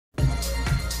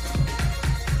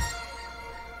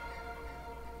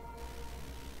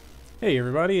Hey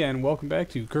everybody, and welcome back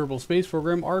to Kerbal Space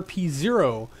Program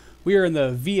RP-0. We are in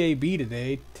the VAB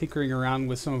today, tinkering around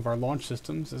with some of our launch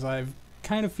systems, as I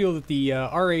kind of feel that the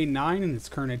RA-9 in its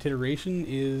current iteration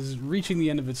is reaching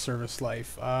the end of its service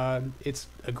life. It's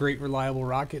a great reliable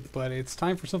rocket, but it's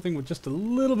time for something with just a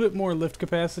little bit more lift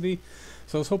capacity.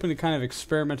 So I was hoping to kind of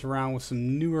experiment around with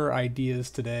some newer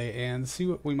ideas today and see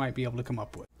what we might be able to come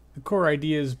up with. The core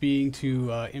ideas being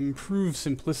to improve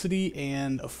simplicity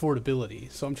and affordability.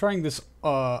 So I'm trying this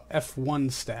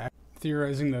F1 stack,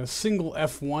 theorizing that a single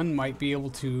F1 might be able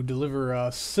to deliver a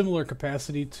similar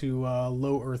capacity to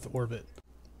low Earth orbit.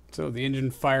 So the engine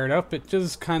fired up, it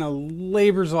just kind of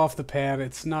labors off the pad.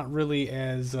 It's not really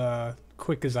as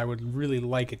quick as I would really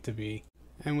like it to be.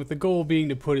 And with the goal being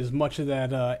to put as much of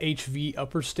that HV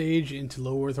upper stage into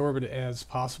low Earth orbit as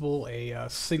possible, a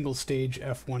single stage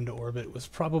F1 to orbit was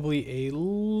probably a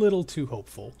little too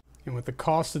hopeful. And with the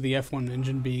cost of the F1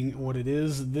 engine being what it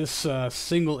is, this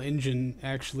single engine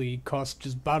actually costs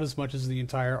just about as much as the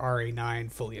entire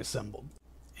RA-9 fully assembled.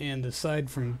 And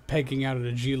aside from pegging out at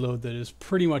a G-load that is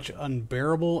pretty much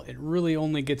unbearable, it really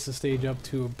only gets the stage up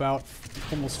to about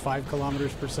almost 5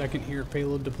 kilometers per second here at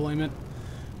payload deployment,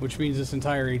 which means this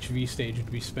entire HV stage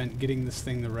would be spent getting this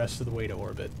thing the rest of the way to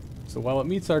orbit. So while it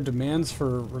meets our demands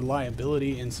for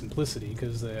reliability and simplicity,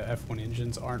 because the F1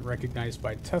 engines aren't recognized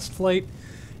by test flight,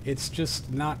 it's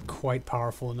just not quite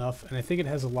powerful enough, and I think it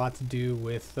has a lot to do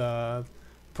with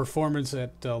performance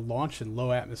at launch and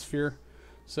low atmosphere.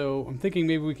 So I'm thinking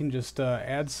maybe we can just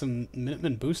add some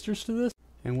Minuteman boosters to this,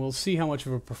 and we'll see how much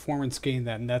of a performance gain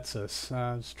that nets us.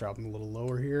 Just drop them a little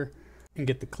lower here, and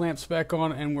get the clamps back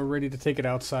on, and we're ready to take it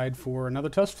outside for another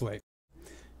test flight.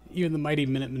 Even the mighty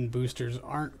Minuteman boosters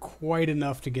aren't quite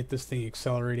enough to get this thing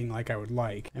accelerating like I would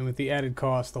like, and with the added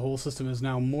cost, the whole system is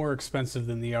now more expensive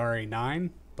than the RA-9,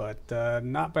 but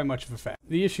not by much of a fact.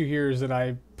 The issue here is that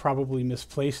I probably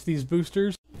misplaced these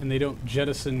boosters, and they don't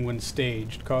jettison when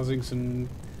staged, causing some,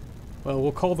 well,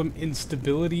 we'll call them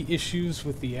instability issues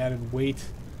with the added weight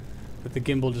that the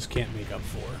gimbal just can't make up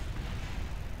for.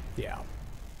 Yeah.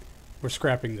 We're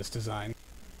scrapping this design.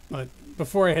 But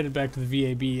before I headed back to the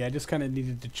VAB, I just kind of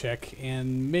needed to check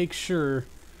and make sure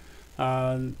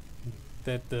that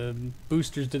the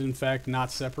boosters did in fact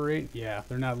not separate. Yeah,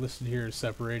 they're not listed here as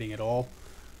separating at all.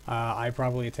 I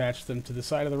probably attached them to the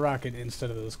side of the rocket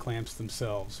instead of those clamps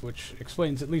themselves, which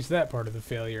explains at least that part of the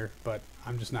failure, but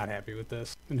I'm just not happy with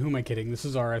this. And who am I kidding? This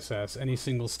is RSS. Any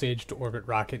single stage to orbit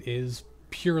rocket is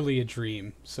purely a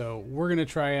dream, so we're going to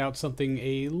try out something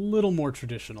a little more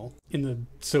traditional, in the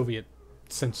Soviet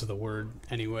sense of the word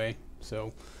anyway.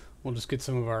 So we'll just get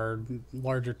some of our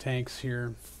larger tanks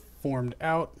here formed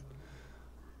out.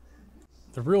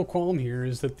 The real qualm here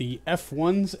is that the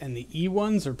F1s and the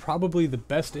E1s are probably the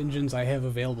best engines I have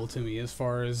available to me as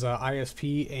far as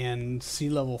ISP and sea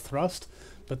level thrust,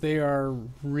 but they are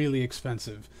really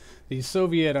expensive. These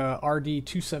Soviet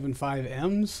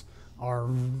RD-275Ms are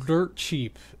dirt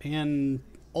cheap and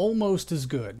almost as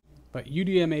good, but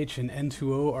UDMH and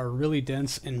N2O are really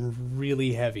dense and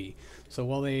really heavy. So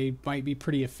while they might be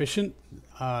pretty efficient,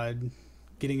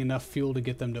 getting enough fuel to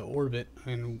get them to orbit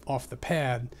and off the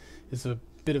pad is a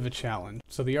bit of a challenge.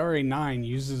 So the RA-9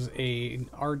 uses a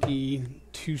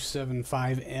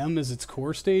RD-275M as its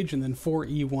core stage, and then 4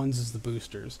 E1s as the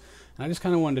boosters. And I just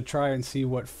kind of wanted to try and see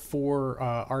what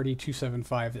 4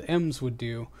 RD-275Ms would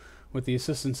do with the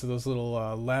assistance of those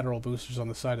little lateral boosters on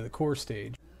the side of the core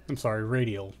stage. I'm sorry,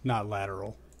 radial, not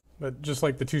lateral. But just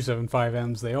like the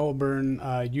 275Ms, they all burn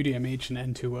UDMH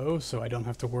and N2O, so I don't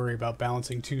have to worry about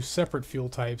balancing two separate fuel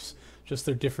types, just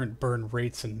their different burn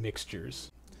rates and mixtures.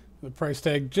 The price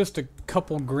tag, just a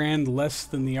couple grand less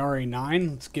than the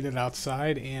RA-9. Let's get it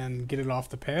outside and get it off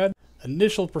the pad.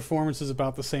 Initial performance is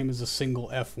about the same as a single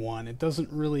F1. It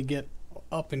doesn't really get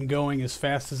up and going as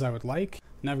fast as I would like.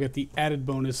 Now I've got the added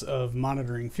bonus of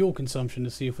monitoring fuel consumption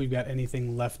to see if we've got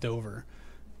anything left over.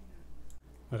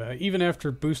 But even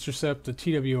after booster sep, the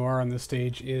TWR on this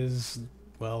stage is,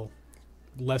 well,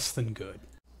 less than good,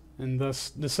 and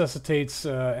thus necessitates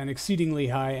an exceedingly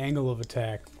high angle of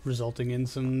attack, resulting in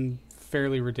some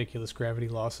fairly ridiculous gravity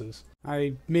losses.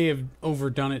 I may have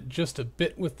overdone it just a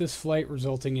bit with this flight,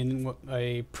 resulting in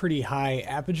a pretty high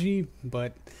apogee,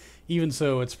 but even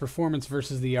so, its performance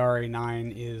versus the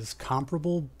RA-9 is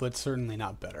comparable, but certainly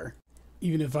not better.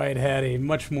 Even if I had had a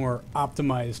much more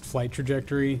optimized flight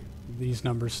trajectory, these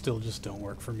numbers still just don't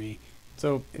work for me.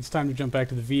 So it's time to jump back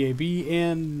to the VAB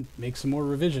and make some more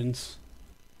revisions.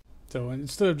 So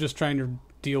instead of just trying to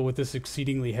deal with this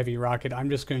exceedingly heavy rocket, I'm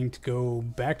just going to go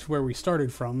back to where we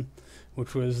started from,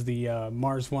 which was the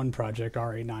Mars 1 project,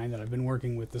 RA-9, that I've been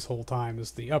working with this whole time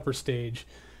as the upper stage,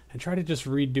 and try to just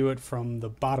redo it from the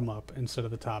bottom up instead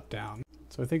of the top down.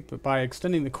 So I think that by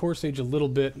extending the core stage a little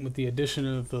bit with the addition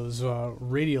of those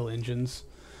radial engines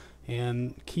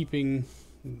and keeping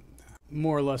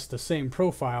more or less the same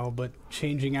profile but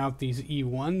changing out these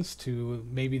E1s to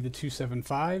maybe the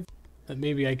 275, that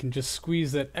maybe I can just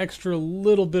squeeze that extra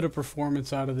little bit of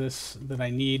performance out of this that I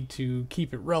need to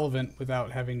keep it relevant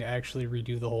without having to actually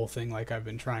redo the whole thing like I've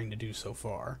been trying to do so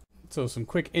far. So some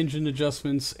quick engine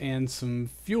adjustments and some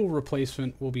fuel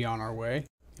replacement will be on our way.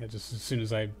 Yeah, just as soon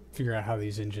as I figure out how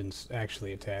these engines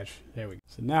actually attach. There we go.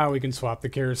 So now we can swap the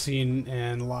kerosene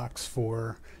and LOX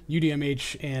for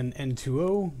UDMH and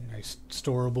N2O. Nice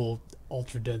storable,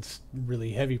 ultra-dense,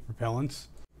 really heavy propellants.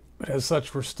 But as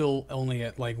such, we're still only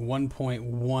at like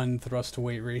 1.1 thrust to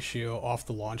weight ratio off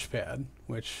the launch pad,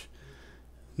 which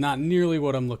not nearly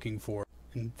what I'm looking for.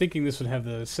 And thinking this would have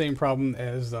the same problem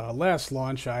as the last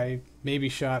launch, I maybe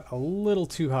shot a little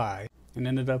too high and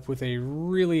ended up with a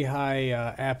really high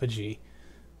apogee.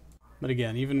 But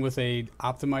again, even with a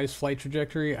optimized flight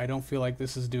trajectory, I don't feel like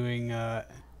this is doing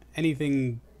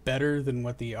anything better than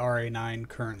what the RA9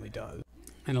 currently does.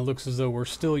 And it looks as though we're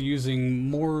still using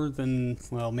more than,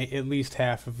 well, at least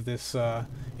half of this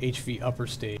HV upper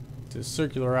stage to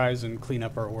circularize and clean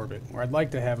up our orbit, where I'd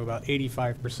like to have about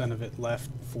 85% of it left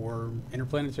for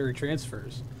interplanetary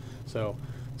transfers. So,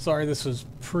 sorry this was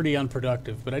pretty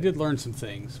unproductive, but I did learn some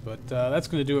things. But that's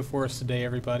going to do it for us today,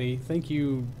 everybody. Thank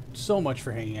you so much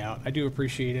for hanging out. I do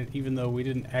appreciate it, even though we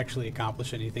didn't actually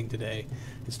accomplish anything today.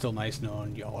 It's still nice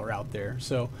knowing y'all are out there.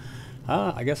 So,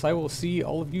 I guess I will see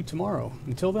all of you tomorrow.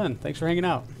 Until then, thanks for hanging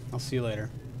out. I'll see you later.